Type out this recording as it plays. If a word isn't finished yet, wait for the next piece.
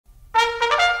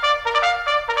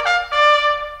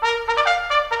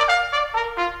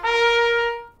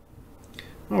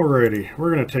Alrighty,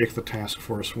 we're going to take the Task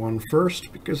Force 1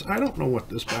 first, because I don't know what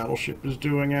this battleship is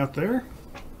doing out there.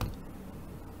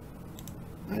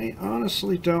 I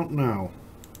honestly don't know.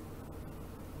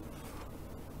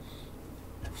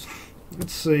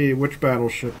 Let's see which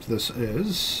battleship this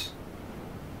is.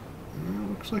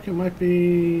 Looks like it might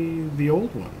be the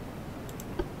old one.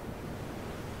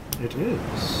 It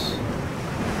is.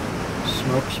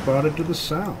 Smoke spotted to the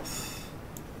south.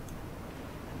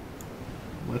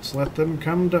 Let's let them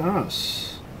come to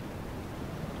us.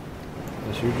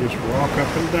 As you just walk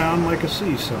up and down like a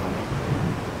seesaw.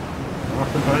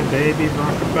 Rockabye, baby,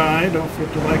 rockabye. Don't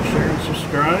forget to like, share, and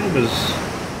subscribe as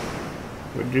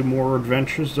we do more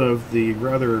adventures of the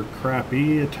rather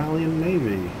crappy Italian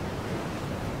Navy.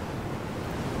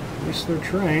 At least they're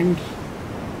trained.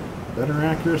 Better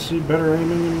accuracy, better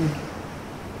aiming, and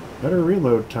better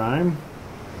reload time.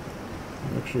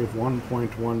 We actually have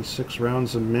 1.16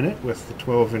 rounds a minute with the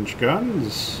 12-inch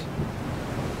guns.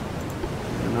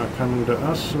 They're not coming to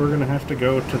us, so we're going to have to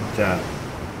go to that.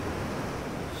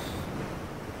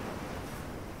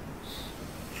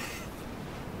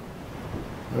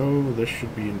 Oh, this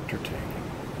should be entertaining.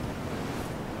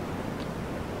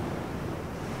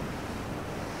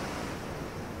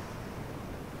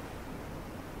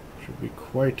 Should be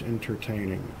quite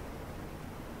entertaining.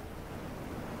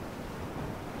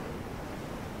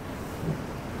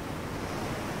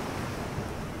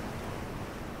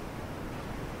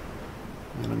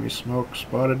 Enemy smoke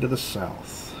spotted to the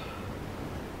south.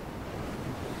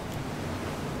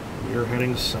 We are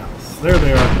heading south. There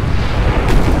they are.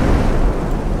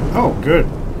 Oh, good.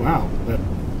 Wow. That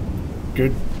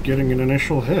good getting an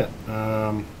initial hit.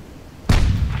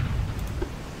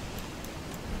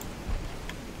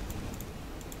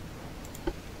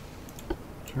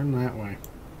 Turn that way.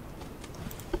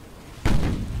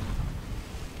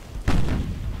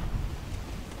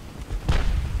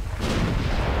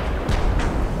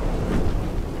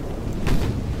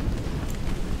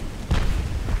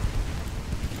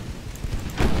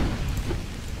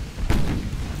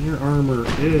 Your armor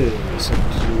is up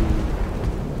to...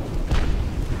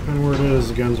 Depending where it is,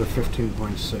 the guns are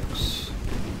 15.6.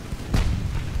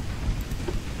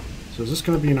 So is this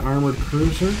going to be an armored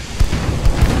cruiser?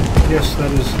 Yes,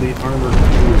 that is the armored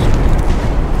cruiser.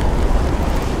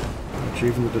 Which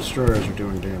even the destroyers are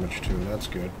doing damage to. That's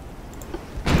good.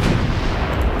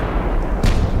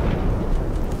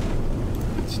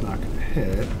 It's not going to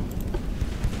hit.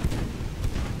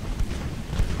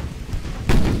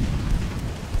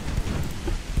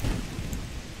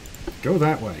 Go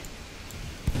that way.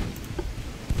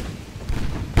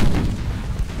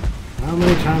 How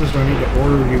many times do I need to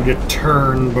order you to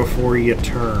turn before you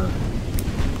turn?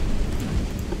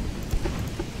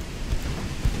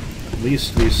 At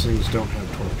least these things don't have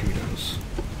torpedoes.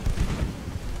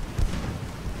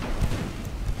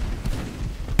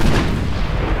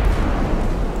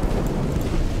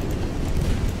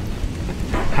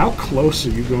 How close are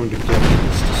you going to get to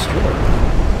this destroyer?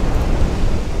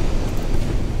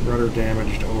 Rudder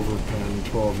damaged, overpen,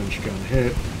 12-inch gun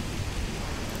hit.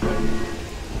 Do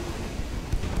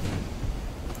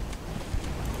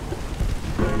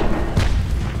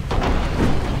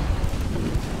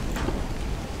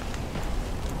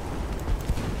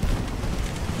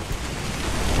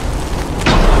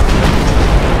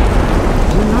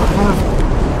you not have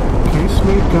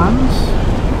casemate guns?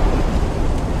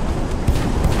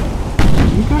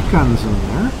 You got guns in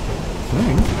there, I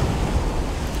think.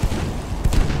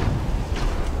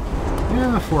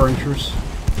 Yeah, 4-inchers.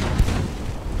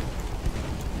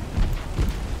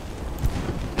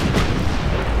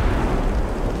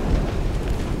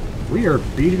 We are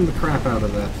beating the crap out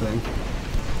of that thing.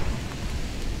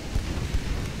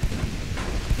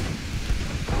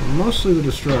 Mostly the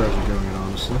destroyers are doing it,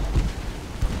 honestly.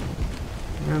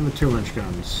 And the 2-inch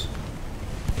guns.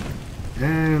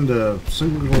 And a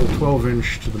single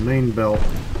 12-inch to the main belt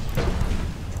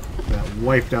that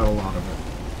wiped out a lot of it.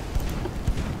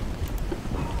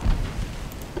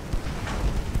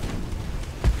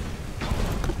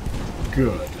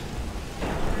 Good.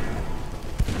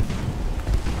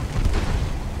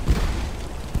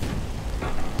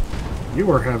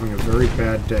 You are having a very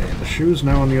bad day. The shoe's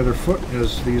now on the other foot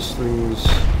as these things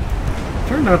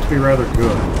turned out to be rather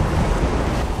good.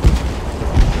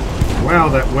 Wow,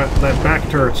 that back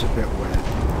turret's a bit wet.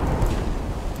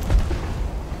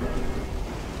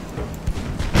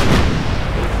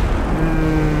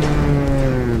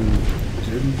 And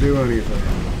didn't do anything.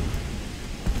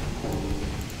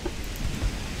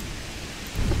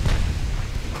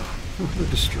 The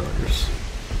destroyers.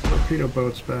 Torpedo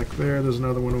boats back there. There's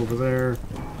another one over there.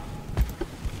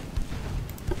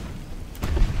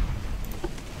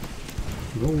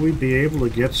 Will we be able to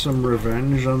get some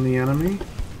revenge on the enemy?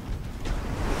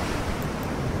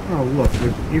 Oh, look,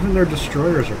 even their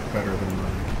destroyers are better than mine.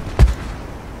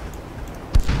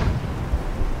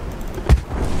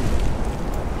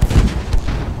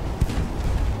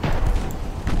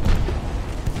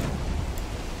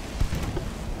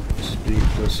 Speed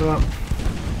this up.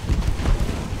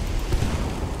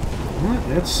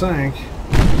 It sank.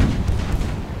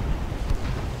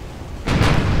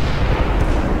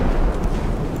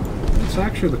 It's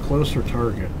actually the closer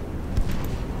target.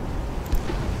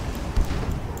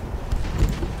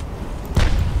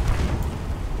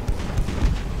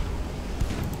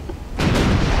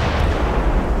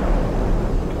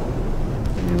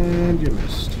 And you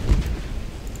missed.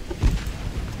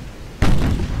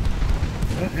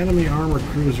 That enemy armored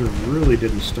cruiser really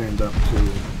didn't stand up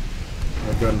to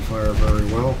our gunfire very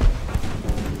well.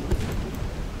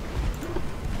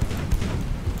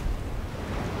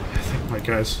 I think my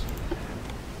guys...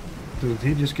 Did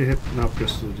he just get hit? Nope,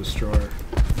 just the destroyer.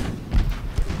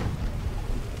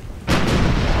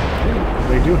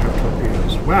 They do have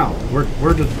torpedoes. Wow,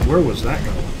 where was that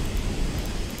going?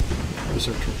 Where's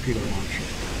their torpedo launcher?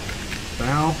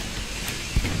 Bow.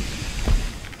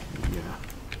 Yeah,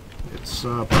 it's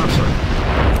broadside.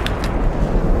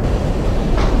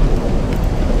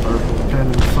 Vertical pen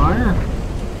and fire.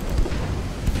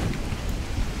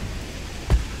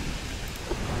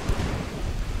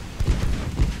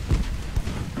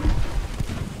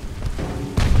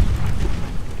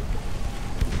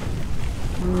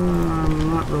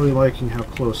 Really liking how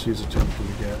close he's attempting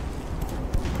to get.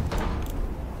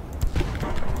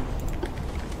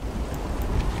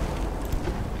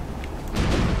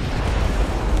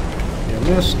 You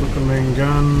missed with the main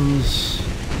guns.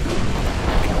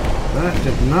 That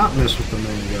did not miss with the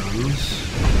main guns.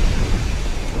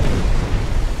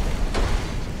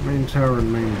 Main tower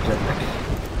and main deck.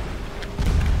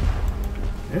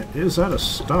 It is at a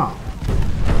stop.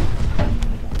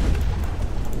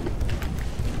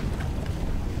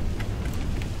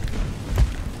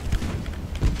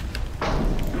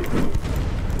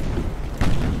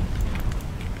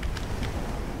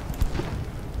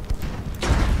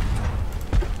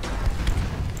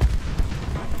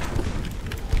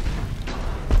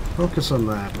 Focus on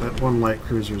that. That one light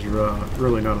cruiser's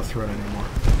really not a threat anymore.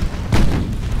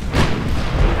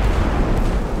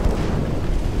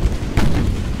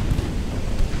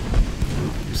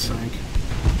 Oh, you sank.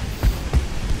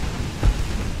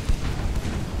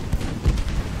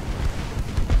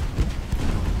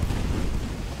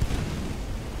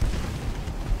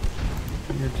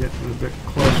 You're getting a bit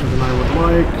closer than I would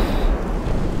like.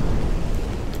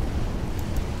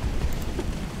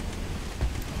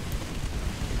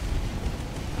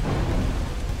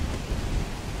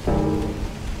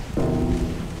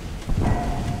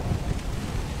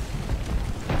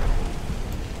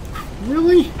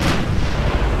 Really?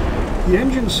 The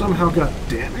engine somehow got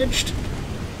damaged?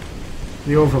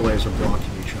 The overlays are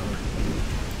blocking each other.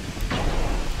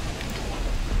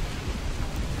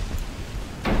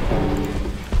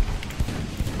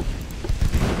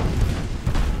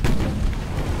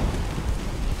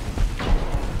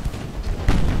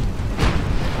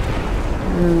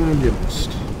 And you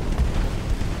missed.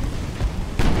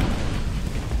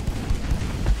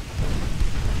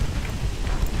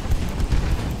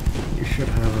 Should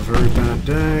have a very bad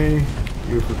day.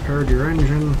 You've repaired your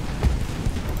engine.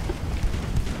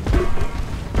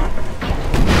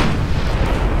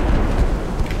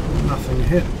 Nothing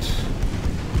hit.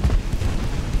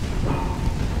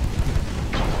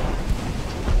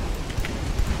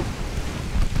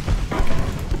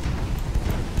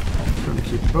 Trying to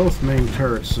keep both main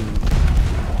turrets in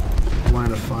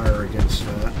line of fire against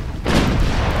that.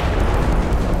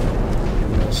 You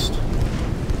missed.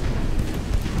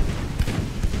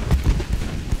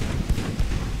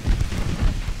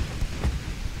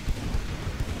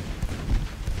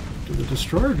 Did the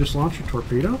destroyer just launch a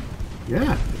torpedo?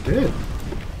 Yeah, it did.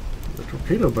 The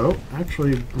torpedo boat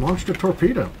actually launched a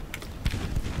torpedo.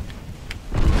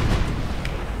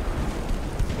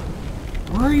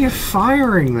 Why are you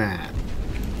firing that?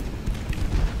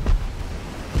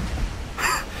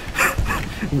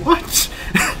 What?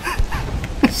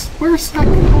 Where's that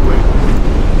going?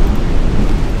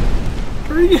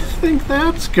 Where do you think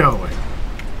that's going?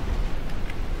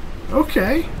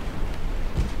 Okay.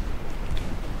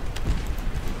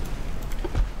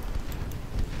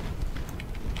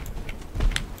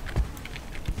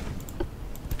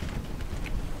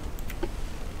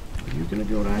 Are you gonna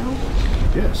go down?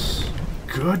 Yes.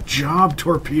 Good job,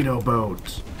 torpedo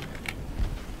boat.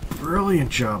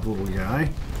 Brilliant job, little guy.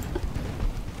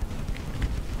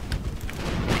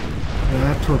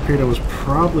 That torpedo was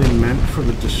probably meant for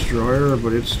the destroyer,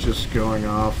 but it's just going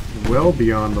off well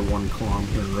beyond the 1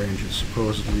 kilometer range it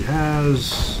supposedly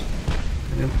has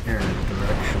in an errant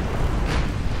direction.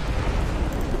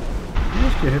 Did I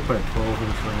just get hit by a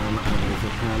 12-inch round underneath the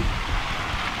pen?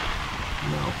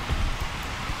 No.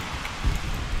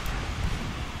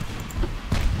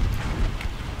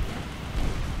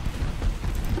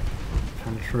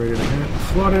 Penetrated hit,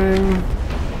 flooding.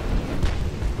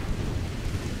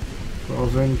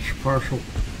 12-inch partial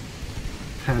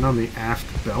pen on the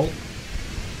aft belt.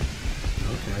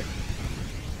 Okay.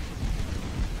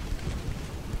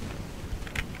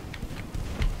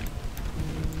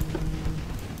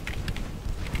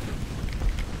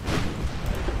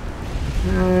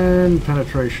 And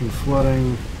penetration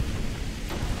flooding.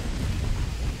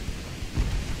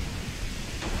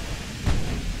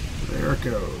 There it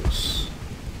goes.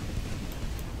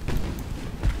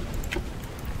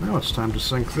 Now it's time to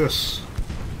sink this.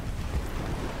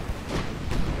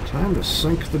 Time to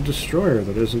sink the destroyer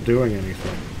that isn't doing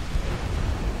anything.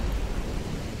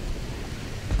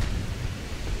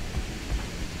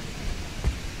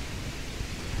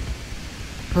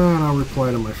 And I'll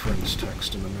reply to my friend's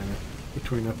text in a minute,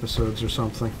 between episodes or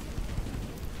something.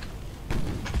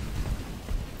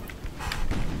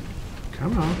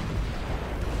 Come on.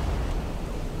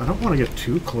 I don't want to get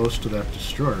too close to that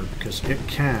destroyer because it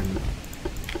can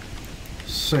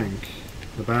sink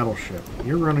the battleship.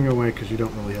 You're running away because you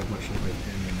don't really have much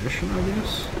ammunition, I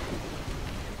guess?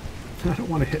 I don't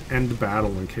want to hit end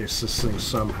battle in case this thing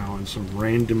somehow in some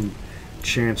random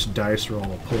chance dice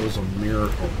roll pulls a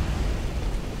miracle.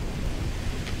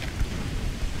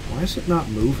 Why is it not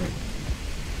moving?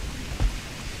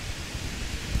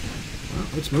 Well,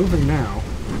 it's moving now.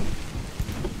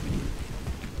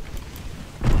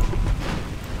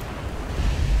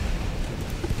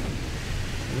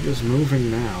 It is moving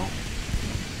now.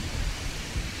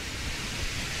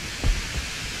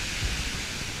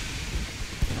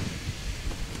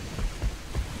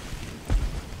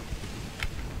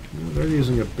 They're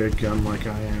using a big gun like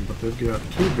I am, but they've got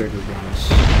 2 bigger guns.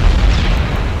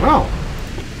 Well,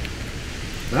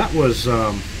 that was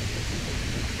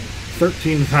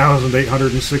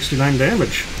 13,869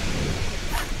 damage.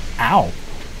 Ow.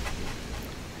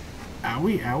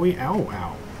 Owie, owie, ow,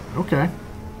 ow. Okay.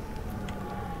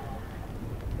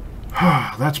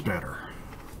 That's better.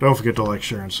 Don't forget to like,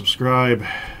 share, and subscribe.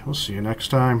 We'll see you next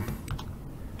time.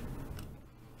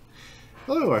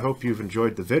 Hello, I hope you've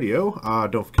enjoyed the video.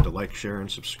 Don't forget to like, share,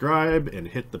 and subscribe, and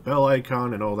hit the bell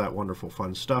icon and all that wonderful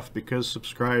fun stuff, because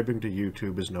subscribing to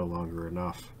YouTube is no longer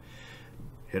enough.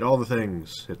 Hit all the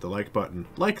things. Hit the like button.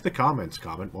 Like the comments.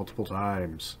 Comment multiple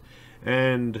times.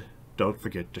 And don't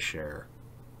forget to share.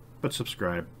 But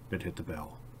subscribe and hit the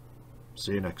bell.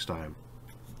 See you next time.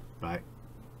 Bye.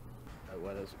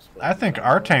 I think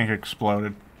our tank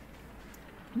exploded.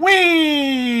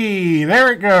 Whee!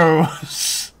 There it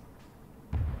goes!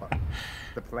 What,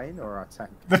 the plane or our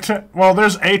tank? Well,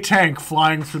 there's a tank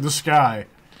flying through the sky.